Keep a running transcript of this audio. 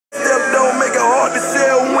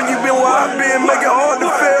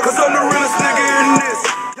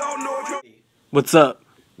What's up?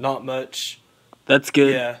 Not much. That's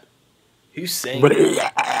good. Yeah. Who's saying?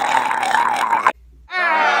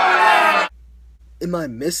 Am I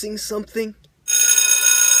missing something?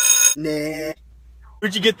 Nah.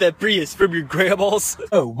 Where'd you get that Prius? From your grandma's?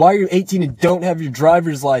 Oh, why are you 18 and don't have your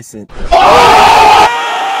driver's license?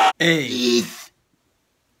 A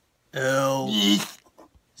L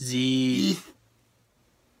Z.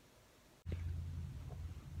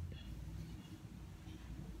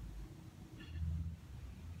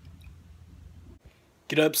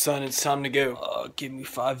 Get up, son. It's time to go. Give me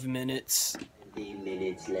 5 minutes. 3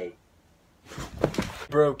 minutes late.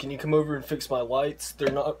 Bro, can you come over and fix my lights?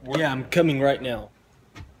 They're not working. Yeah, I'm coming right now.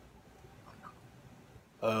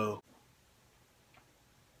 Oh.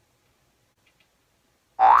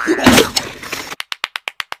 Oh,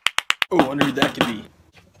 I wonder who that could be.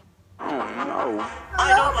 Oh no.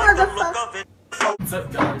 I don't like the look of it. What's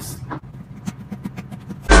up, guys?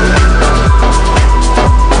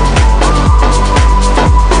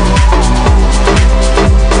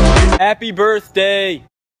 Happy birthday!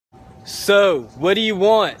 So, what do you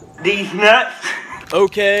want? These nuts.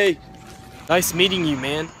 Okay. Nice meeting you,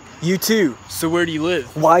 man. You too. So where do you live?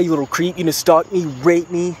 Why, you little creep? You gonna stalk me, rape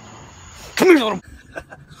me? Come here, little...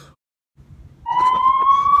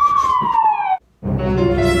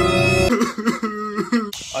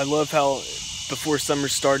 I love how, before summer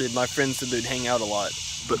started, my friends said they'd hang out a lot.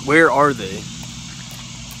 But where are they?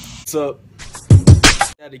 What's up?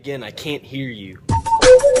 That again, I can't hear you.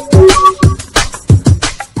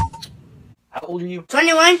 How old are you?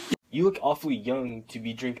 21. You look awfully young to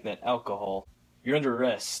be drinking that alcohol. You're under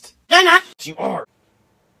arrest. No, not. You are.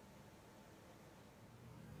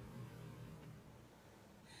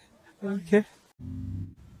 Okay.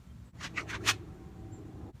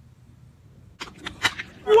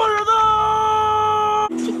 What are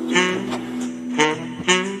those?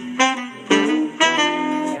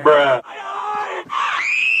 Bruh.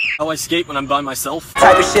 How I skate when I'm by myself.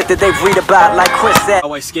 Type of shit that they read about, like Chris said.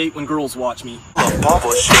 How I skate when girls watch me.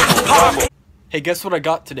 Hey, guess what I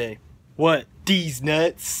got today? What? These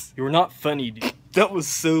nuts? You were not funny, dude. That was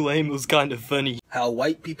so lame, it was kind of funny. How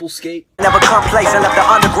white people skate. Never come place and left the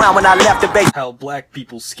underground when I left the base. How black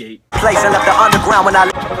people skate. Place and left the underground when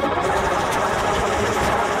I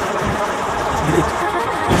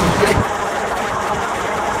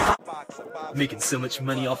Making so much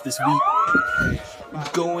money off this week.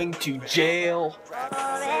 Going to jail.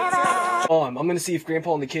 I'm gonna see if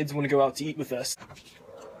Grandpa and the kids want to go out to eat with us.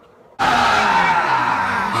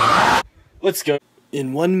 Let's go.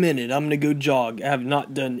 In 1 minute, I'm gonna go jog. I have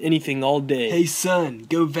not done anything all day. Hey son,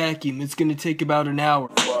 go vacuum. It's gonna take about an hour.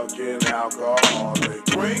 Fucking alcoholic.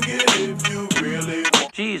 Bring it if you really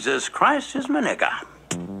want. Jesus Christ is my nigga.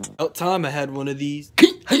 About time I had one of these.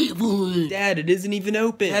 Dad, it isn't even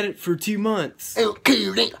open. Had it for 2 months.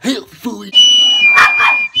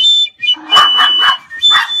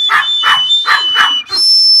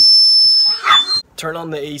 Turn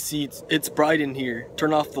on the AC, it's bright in here.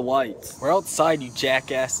 Turn off the lights. We're outside, you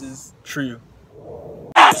jackasses. True.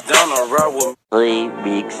 3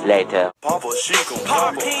 weeks later.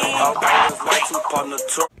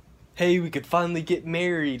 Hey, we could finally get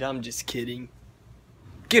married. I'm just kidding.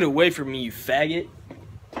 Get away from me, you faggot.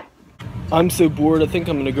 I'm so bored, I think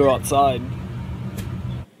I'm gonna go outside.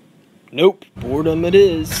 Nope, boredom it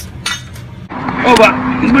is.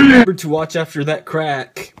 Remember to watch after that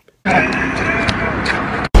crack.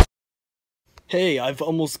 Hey, I've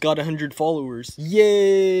almost got 100 followers.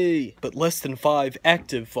 Yay! But less than 5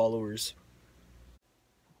 active followers.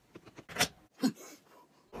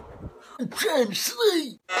 I'm trying to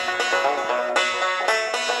sleep.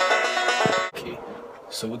 Okay,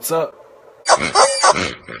 so what's up?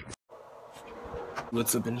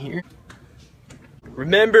 What's up in here?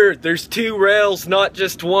 Remember, there's 2 rails, not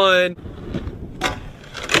just 1.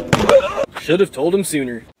 Should have told him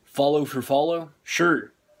sooner. Follow for follow?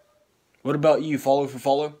 Sure. What about you? Follow for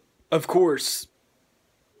follow? Of course.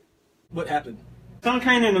 What happened? Someone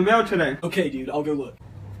came in the mail today. Okay, dude, I'll go look.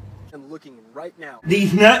 I'm looking right now.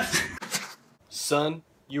 These nuts. Son,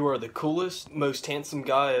 you are the coolest, most handsome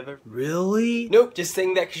guy I've ever... Really? Nope, just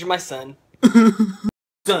saying that because you're my son.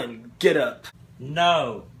 Son, get up.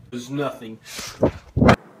 No. There's nothing.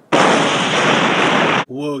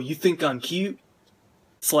 Whoa, you think I'm cute?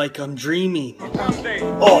 It's like I'm dreaming.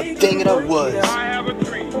 Oh, dang it, I was.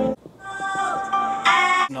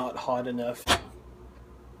 Not hot enough.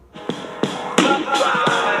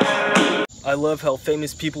 I love how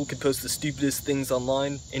famous people can post the stupidest things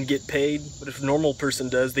online and get paid, but if a normal person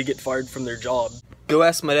does, they get fired from their job. Go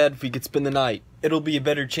ask my dad if we could spend the night. It'll be a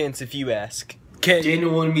better chance if you ask. Okay.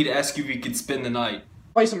 Daniel wanted me to ask you if we could spend the night.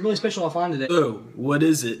 Probably something really special I'll find today. Oh, what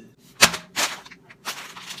is it?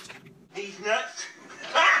 These nuts.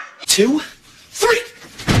 2, 3.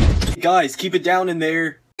 Guys, keep it down in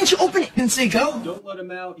there. Can't you open it and say go? Don't let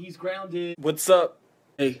him out, he's grounded. What's up?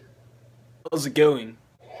 Hey, how's it going?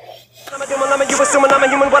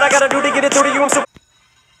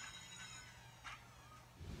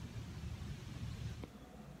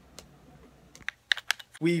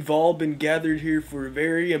 We've all been gathered here for a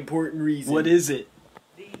very important reason. What is it?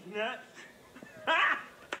 These nuts.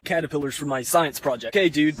 Caterpillars for my science project. Okay,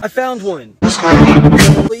 dude, I found one.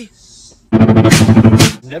 Really?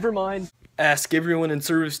 Never mind. Ask everyone in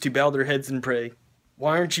service to bow their heads and pray.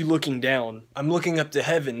 Why aren't you looking down? I'm looking up to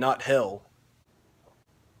heaven, not hell.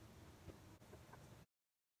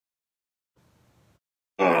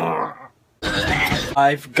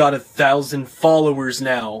 I've got 1,000 followers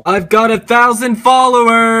now. I've got 1,000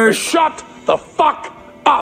 followers! Shut the fuck